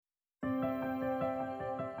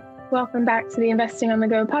Welcome back to the Investing on the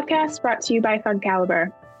Go podcast brought to you by Thug Caliber.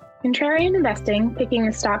 Contrarian investing, picking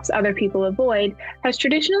the stocks other people avoid, has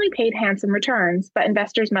traditionally paid handsome returns, but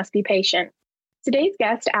investors must be patient. Today's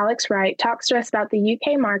guest, Alex Wright, talks to us about the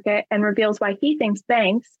UK market and reveals why he thinks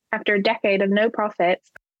banks, after a decade of no profits,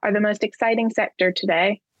 are the most exciting sector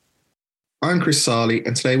today. I'm Chris Sarley,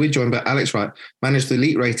 and today we're joined by Alex Wright, manager of the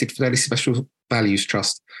elite-rated Fidelity Special Values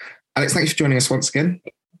Trust. Alex, thanks for joining us once again.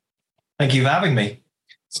 Thank you for having me.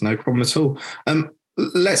 It's no problem at all.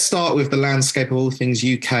 Let's start with the landscape of all things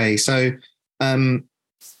UK. So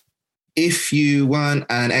if you weren't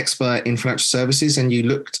an expert in financial services and you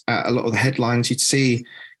looked at a lot of the headlines, you'd see,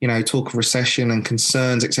 talk of recession and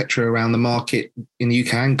concerns, etc., around the market in the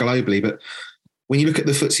UK and globally. But when you look at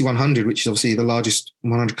the FTSE 100, which is obviously the largest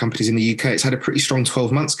 100 companies in the UK, it's had a pretty strong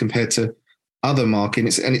 12 months compared to other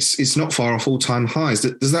markets, and it's not far off all-time highs.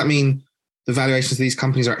 Does that mean the valuations of these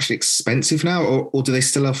companies are actually expensive now, or do they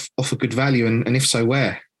still offer good value? And if so,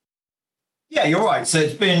 where? Yeah, you're right. So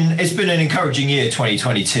it's been an encouraging year,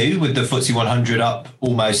 2022, with the FTSE 100 up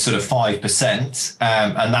almost sort of 5%.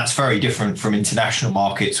 And that's very different from international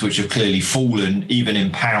markets, which have clearly fallen even in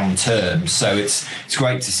pound terms. So it's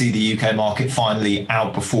great to see the UK market finally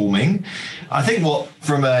outperforming. I think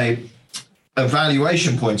from a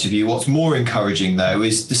valuation point of view, what's more encouraging, though,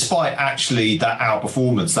 is despite actually that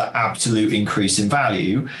outperformance, that absolute increase in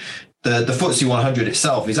value, the FTSE 100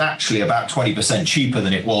 itself is actually about 20% cheaper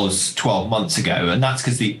than it was 12 months ago. And that's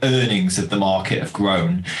because the earnings of the market have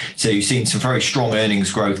grown. So you've seen some very strong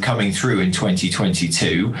earnings growth coming through in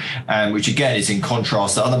 2022, which again is in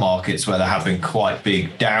contrast to other markets where there have been quite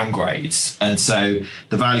big downgrades. And so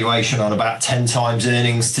the valuation on about 10 times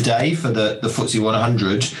earnings today for the FTSE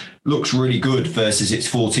 100 looks really good versus its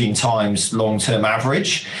 14 times long-term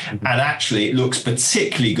average. And actually it looks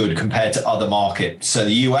particularly good compared to other markets. So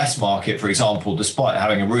the US market, for example, despite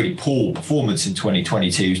having a really poor performance in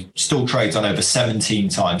 2022, still trades on over 17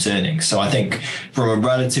 times earnings. So I think from a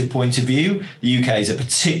relative point of view, the UK is a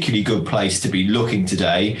particularly good place to be looking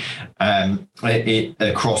today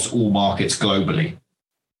across all markets globally.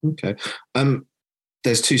 Okay.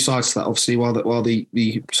 There's two sides to that. Obviously, while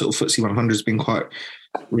the sort of FTSE 100 has been quite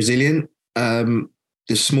resilient, the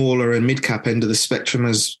smaller and mid-cap end of the spectrum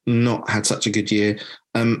has not had such a good year.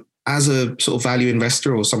 As a sort of value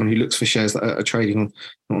investor or someone who looks for shares that are trading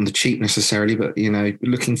not on the cheap necessarily, but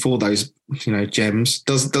looking for those gems,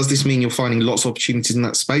 does this mean you're finding lots of opportunities in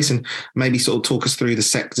that space? And maybe sort of talk us through the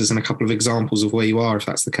sectors and a couple of examples of where you are, if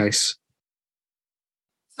that's the case.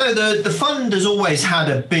 So the fund has always had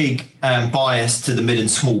a big bias to the mid and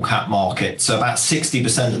small cap market. So about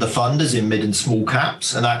 60% of the fund is in mid and small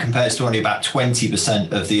caps, and that compares to only about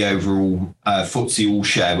 20% of the overall FTSE All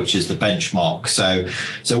Share, which is the benchmark. So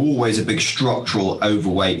always a big structural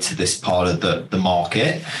overweight to this part of the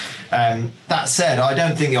market. That said, I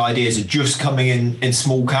don't think the ideas are just coming in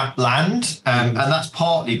small cap land. And that's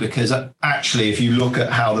partly because actually, if you look at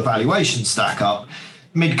how the valuations stack up,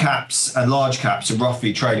 mid caps and large caps are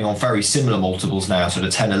roughly trading on very similar multiples now, sort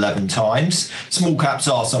of 10, 11 times. Small caps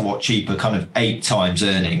are somewhat cheaper, kind of 8 times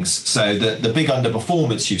earnings. So the big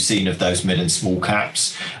underperformance you've seen of those mid and small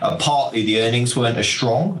caps, partly the earnings weren't as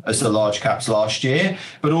strong as the large caps last year,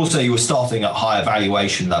 but also you were starting at higher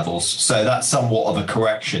valuation levels. So that's somewhat of a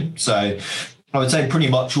correction. So I would say pretty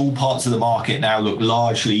much all parts of the market now look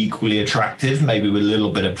largely equally attractive, maybe with a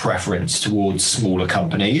little bit of preference towards smaller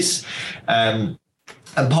companies.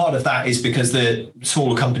 And part of that is because the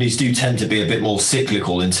smaller companies do tend to be a bit more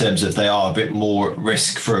cyclical in terms of they are a bit more at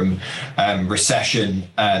risk from recession,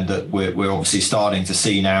 and that we're obviously starting to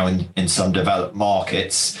see now in some developed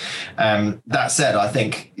markets. That said, I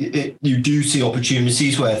think you do see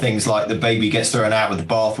opportunities where things like the baby gets thrown out with the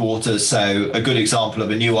bathwater. So a good example of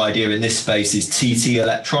a new idea in this space is TT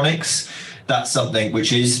Electronics. That's something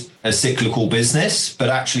which is a cyclical business, but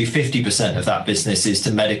actually 50% of that business is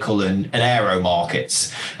to medical and aero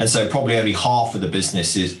markets. And so probably only half of the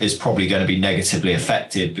business is probably going to be negatively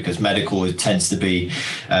affected, because medical tends to be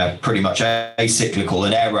pretty much acyclical,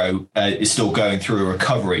 and aero is still going through a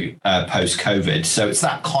recovery post-COVID. So it's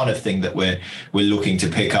that kind of thing that we're looking to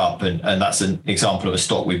pick up. And that's an example of a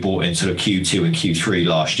stock we bought in sort of Q2 and Q3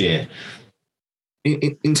 last year.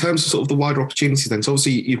 In terms of sort of the wider opportunities then, so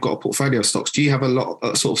obviously you've got a portfolio of stocks. Do you have a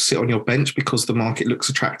lot sort of sit on your bench because the market looks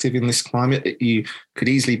attractive in this climate that you could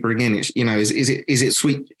easily bring in? Is it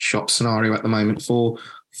sweet shop scenario at the moment for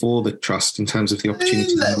for the trust in terms of the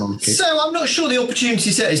opportunities in the market? So I'm not sure the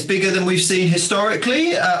opportunity set is bigger than we've seen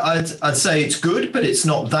historically. I'd say it's good, but it's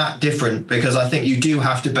not that different, because I think you do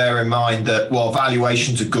have to bear in mind that, well,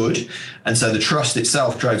 valuations are good. And so the trust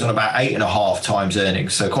itself trades on about 8.5 times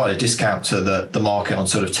earnings. So quite a discount to the market on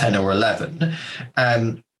sort of 10 or 11.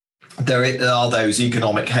 There are those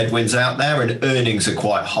economic headwinds out there, and earnings are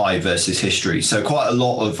quite high versus history. So quite a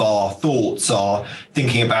lot of our thoughts are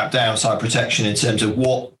thinking about downside protection in terms of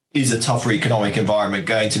what is a tougher economic environment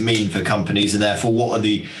going to mean for companies, and therefore what are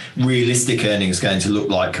the realistic earnings going to look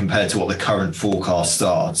like compared to what the current forecasts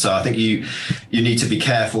are. So I think you need to be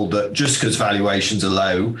careful that just because valuations are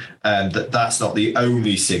low, that's not the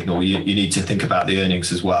only signal. You need to think about the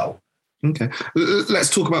earnings as well. Okay, let's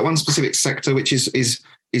talk about one specific sector, which is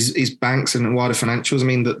banks and wider financials. I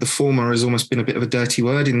mean, the former has almost been a bit of a dirty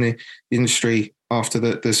word in the industry after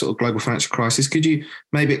the sort of global financial crisis. Could you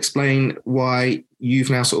maybe explain why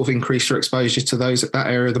you've now sort of increased your exposure to those at that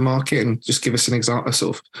area of the market, and just give us a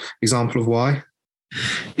sort of example of why?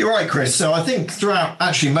 You're right, Chris. So I think throughout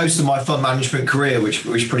actually most of my fund management career,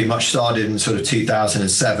 which pretty much started in sort of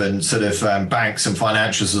 2007, sort of banks and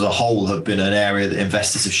financials as a whole have been an area that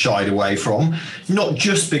investors have shied away from, not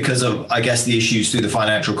just because of, I guess, the issues through the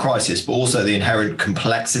financial crisis, but also the inherent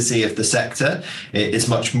complexity of the sector. It's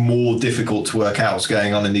much more difficult to work out what's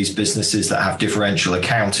going on in these businesses that have differential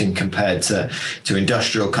accounting compared to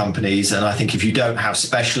industrial companies. And I think if you don't have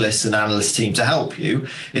specialists and analyst team to help you,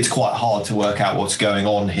 it's quite hard to work out what's going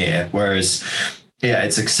on here. Whereas, yeah,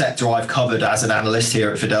 it's a sector I've covered as an analyst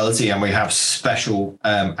here at Fidelity, and we have special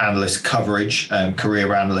analyst coverage,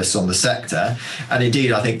 career analysts on the sector. And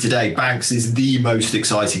indeed, I think today banks is the most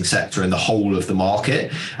exciting sector in the whole of the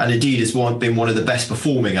market, and indeed has been one of the best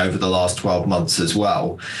performing over the last 12 months as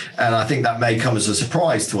well. And I think that may come as a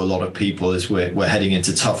surprise to a lot of people as we're heading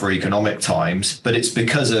into tougher economic times, but it's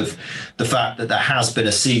because of the fact that there has been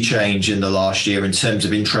a sea change in the last year in terms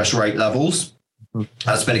of interest rate levels.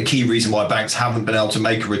 That's been a key reason why banks haven't been able to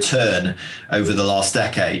make a return over the last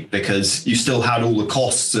decade, because you still had all the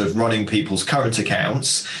costs of running people's current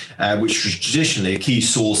accounts, which was traditionally a key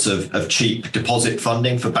source of cheap deposit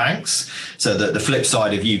funding for banks. So that the flip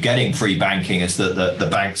side of you getting free banking is that the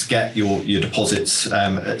banks get your deposits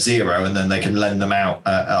at zero, and then they can lend them out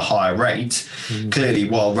at a higher rate. Clearly,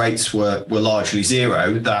 while rates were largely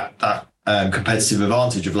zero, that competitive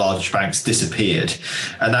advantage of large banks disappeared,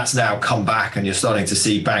 and that's now come back, and you're starting to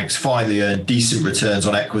see banks finally earn decent returns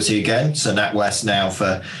on equity again. So NatWest now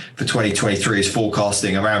for 2023 is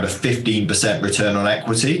forecasting around a 15% return on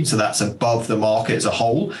equity, so that's above the market as a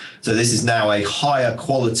whole. So this is now a higher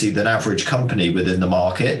quality than average company within the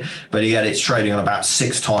market, but yet it's trading on about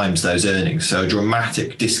 6 times those earnings, so a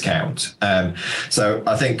dramatic discount. So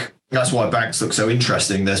I think that's why banks look so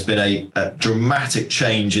interesting. There's been a dramatic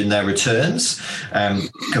change in their returns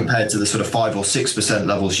compared to the sort of 5 or 6%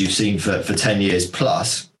 levels you've seen for 10 years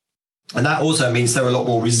plus. And that also means they're a lot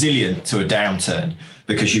more resilient to a downturn,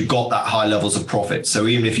 because you've got that high levels of profit. So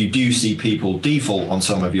even if you do see people default on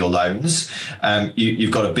some of your loans,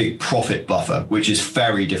 you've got a big profit buffer, which is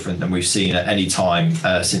very different than we've seen at any time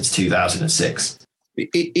since 2006.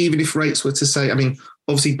 Even if rates were to say, I mean,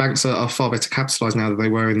 obviously banks are far better capitalized now than they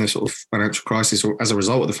were in the sort of financial crisis, or as a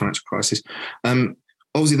result of the financial crisis.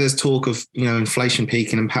 Obviously there's talk of, inflation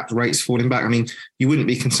peaking and perhaps rates falling back. I mean, you wouldn't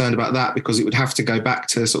be concerned about that, because it would have to go back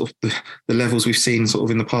to sort of the levels we've seen sort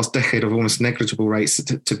of in the past decade of almost negligible rates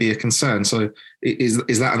to be a concern. So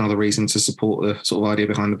is that another reason to support the sort of idea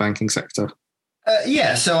behind the banking sector?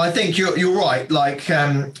 Yeah, so I think you're right. Like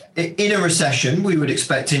in a recession, we would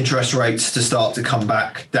expect interest rates to start to come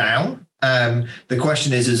back down. The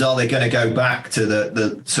question is are they going to go back to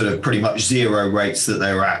the sort of pretty much zero rates that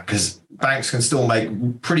they were at? Because banks can still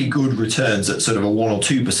make pretty good returns at sort of a 1 or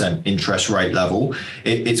 2% interest rate level.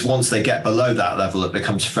 It's once they get below that level, it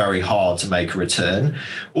becomes very hard to make a return.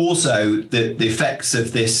 Also, the effects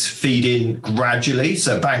of this feed in gradually.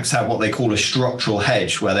 So banks have what they call a structural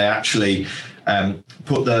hedge, where they actually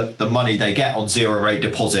put the money they get on zero rate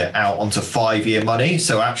deposit out onto 5-year money.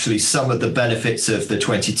 So actually some of the benefits of the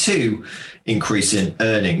 22 increase in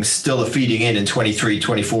earnings still are feeding in 23,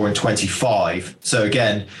 24 and 25. So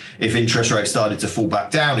again, if interest rates started to fall back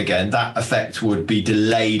down again, that effect would be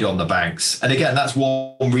delayed on the banks. And again, that's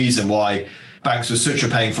one reason why banks were such a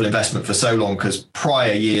painful investment for so long, because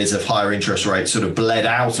prior years of higher interest rates sort of bled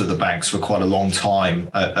out of the banks for quite a long time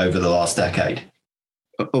over the last decade.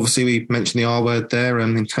 Obviously, we mentioned the R word there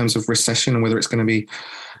in terms of recession, and whether it's going to be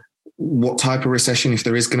what type of recession, if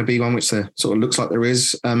there is going to be one, which there sort of looks like there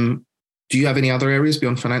is. Do you have any other areas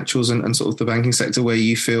beyond financials and sort of the banking sector where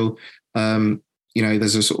you feel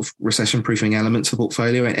there's a sort of recession proofing element to the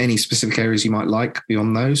portfolio? Any specific areas you might like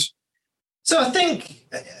beyond those? So I think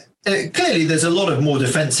clearly there's a lot of more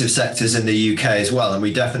defensive sectors in the UK as well, and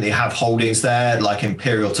we definitely have holdings there. Like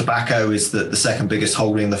Imperial Tobacco is the second biggest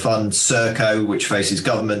holding in the fund. Serco, which faces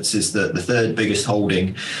governments, is the third biggest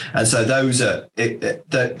holding, and so those are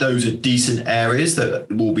decent areas that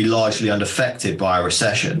will be largely unaffected by a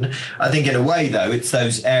recession. I think in a way, though, it's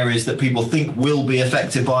those areas that people think will be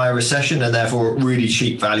affected by a recession and therefore really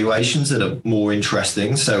cheap valuations that are more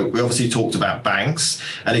interesting. So we obviously talked about banks,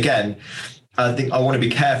 and again, I think I want to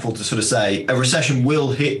be careful to sort of say a recession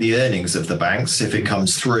will hit the earnings of the banks if it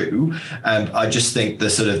comes through. And I just think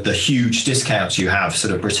the huge discounts you have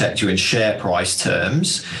sort of protect you in share price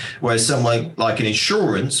terms, whereas something like an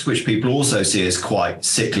insurance, which people also see as quite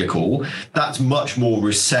cyclical, that's much more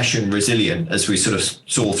recession resilient, as we sort of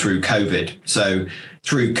saw through COVID. So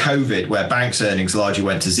through COVID, where banks' earnings largely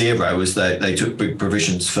went to zero as they took big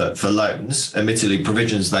provisions for loans. Admittedly,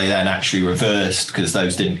 provisions they then actually reversed because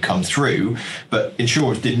those didn't come through. But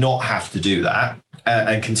insurers did not have to do that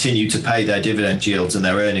and continue to pay their dividend yields, and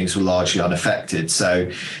their earnings were largely unaffected. So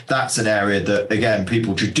that's an area that, again,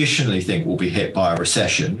 people traditionally think will be hit by a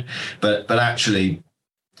recession, but actually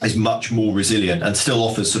is much more resilient and still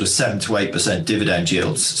offers sort of 7 to 8% dividend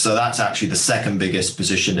yields. So that's actually the second biggest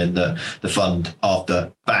position in the fund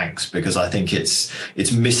after banks, because I think it's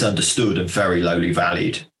misunderstood and very lowly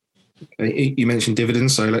valued. You mentioned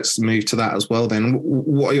dividends, so let's move to that as well then.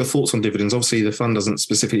 What are your thoughts on dividends? Obviously, the fund doesn't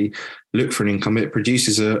specifically look for an income, but it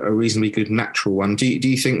produces a reasonably good natural one. Do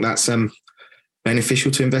you think that's beneficial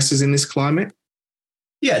to investors in this climate?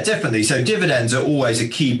 Yeah, definitely. So dividends are always a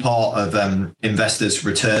key part of investors'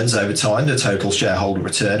 returns over time, the total shareholder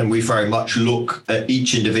return. And we very much look at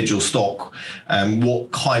each individual stock and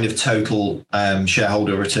what kind of total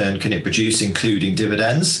shareholder return can it produce, including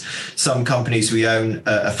dividends. Some companies we own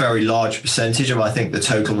a very large percentage of, I think the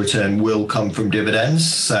total return will come from dividends.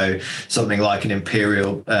 So something like an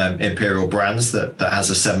Imperial Brands that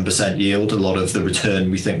has a 7% yield, a lot of the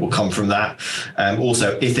return we think will come from that.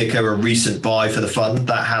 Also, Ithaca, a recent buy for the fund,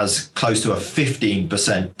 that has close to a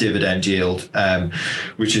 15% dividend yield,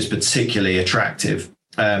 which is particularly attractive.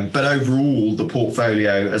 But overall, the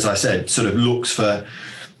portfolio, as I said, sort of looks for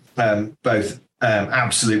both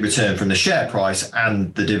absolute return from the share price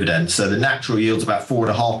and the dividend. So the natural yield's about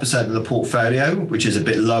 4.5% of the portfolio, which is a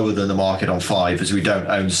bit lower than the market on 5%, as we don't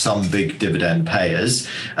own some big dividend payers.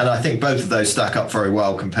 And I think both of those stack up very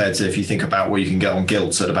well compared to if you think about what you can get on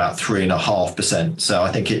gilts at about 3.5%. So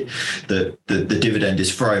I think the dividend is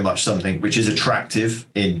very much something which is attractive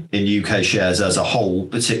in UK shares as a whole,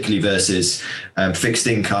 particularly versus fixed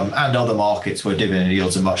income and other markets where dividend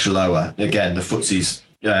yields are much lower. Again, the FTSE's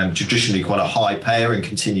traditionally quite a high payer and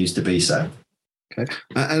continues to be so. Okay,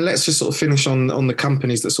 and let's just sort of finish on the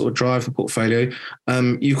companies that sort of drive the portfolio.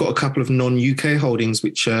 You've got a couple of non-UK holdings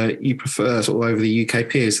which you prefer sort of over the UK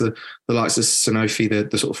peers, the likes of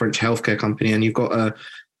Sanofi, the sort of French healthcare company, and you've got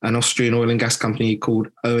an Austrian oil and gas company called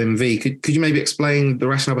OMV. Could you maybe explain the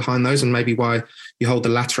rationale behind those and maybe why you hold the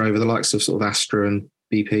latter over the likes of sort of Astra and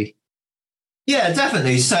BP? Yeah,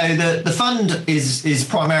 definitely. So the fund is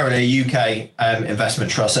primarily a UK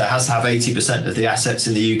investment trust. So it has to have 80% of the assets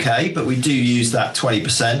in the UK, but we do use that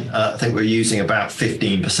 20%. I think we're using about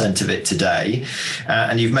 15% of it today.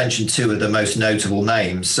 And you've mentioned two of the most notable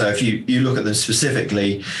names. So if you look at them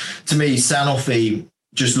specifically, to me, Sanofi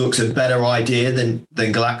just looks a better idea than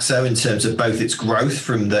Glaxo in terms of both its growth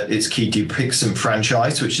from its key Dupixent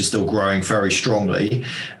franchise, which is still growing very strongly,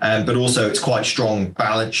 but also its quite strong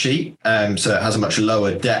balance sheet. So it has a much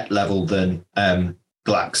lower debt level than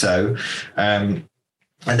Glaxo. And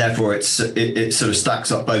therefore it sort of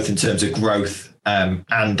stacks up both in terms of growth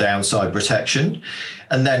and downside protection.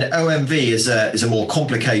 And then OMV is a more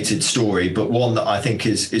complicated story, but one that I think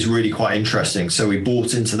is really quite interesting. So we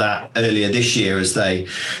bought into that earlier this year as they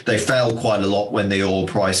fell quite a lot when the oil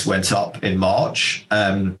price went up in March,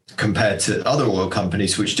 compared to other oil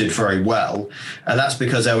companies which did very well. And that's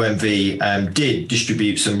because OMV did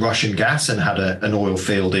distribute some Russian gas and had an oil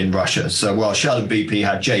field in Russia. So while Shell and BP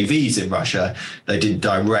had JVs in Russia, they didn't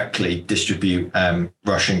directly distribute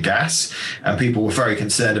Russian gas. And people were very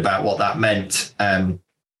concerned about what that meant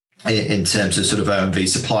in terms of sort of OMV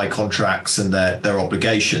supply contracts and their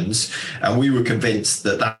obligations. And we were convinced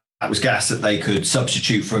that was gas that they could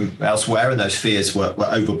substitute from elsewhere, and those fears were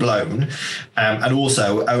overblown. And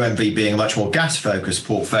also OMV being a much more gas-focused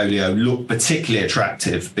portfolio looked particularly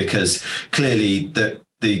attractive because clearly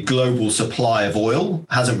the global supply of oil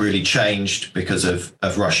hasn't really changed because of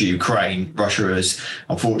Russia, Ukraine. Russia is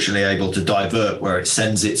unfortunately able to divert where it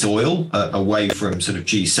sends its oil away from sort of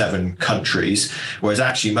G7 countries, whereas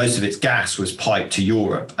actually most of its gas was piped to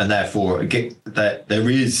Europe. And therefore, there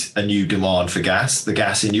is a new demand for gas. The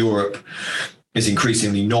gas in Europe is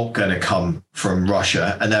increasingly not going to come from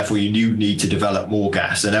Russia. And therefore, you need to develop more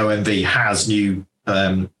gas. And OMV has new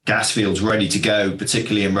gas fields ready to go,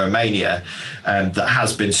 particularly in Romania, that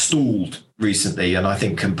has been stalled recently and I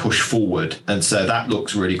think can push forward. And so that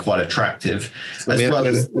looks really quite attractive. We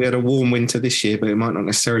had a warm winter this year, but it might not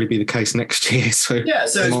necessarily be the case next year. So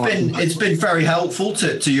it's been very helpful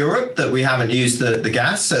to Europe that we haven't used the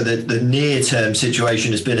gas. So the near-term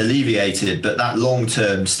situation has been alleviated, but that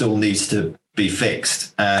long-term still needs to be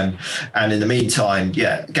fixed. And in the meantime,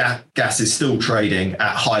 gas is still trading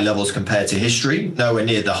at high levels compared to history, nowhere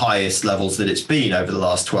near the highest levels that it's been over the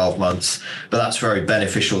last 12 months. But that's very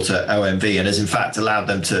beneficial to OMV and has in fact allowed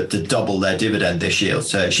them to double their dividend this year.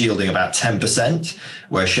 So it's yielding about 10%,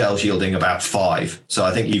 where Shell's yielding about 5%. So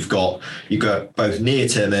I think you've got both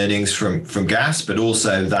near-term earnings from gas, but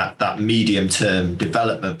also that medium-term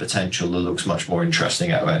development potential that looks much more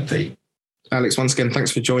interesting at OMV. Alex, once again,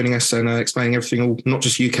 thanks for joining us and explaining everything, all not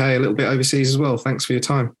just UK, a little bit overseas as well. Thanks for your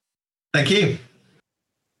time. Thank you.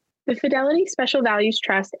 The Fidelity Special Values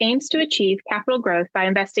Trust aims to achieve capital growth by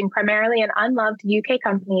investing primarily in unloved UK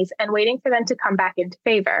companies and waiting for them to come back into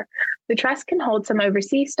favor. The trust can hold some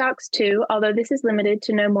overseas stocks too, although this is limited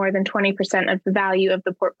to no more than 20% of the value of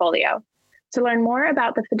the portfolio. To learn more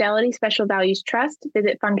about the Fidelity Special Values Trust,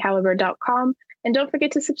 visit fundcaliber.com. And don't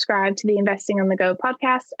forget to subscribe to the Investing on the Go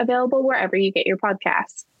podcast, available wherever you get your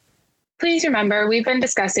podcasts. Please remember, we've been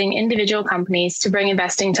discussing individual companies to bring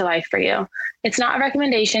investing to life for you. It's not a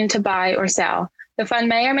recommendation to buy or sell. The fund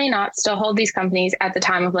may or may not still hold these companies at the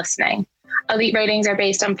time of listening. Elite ratings are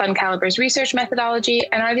based on FundCaliber's research methodology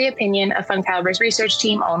and are the opinion of FundCaliber's research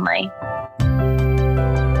team only.